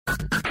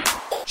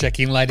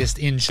Checking latest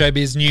in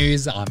showbiz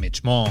news, I'm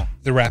Mitch Moore.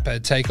 The rapper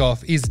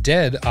Takeoff is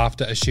dead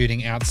after a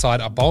shooting outside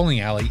a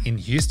bowling alley in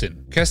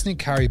Houston. Kirsnick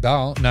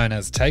Caribal, known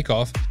as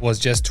Takeoff, was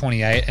just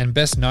 28 and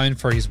best known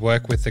for his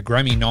work with the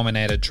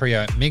Grammy-nominated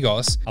trio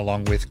Migos,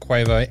 along with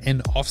Quavo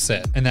and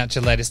Offset. And that's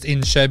your latest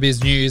in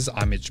showbiz news,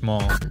 I'm Mitch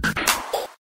Moore.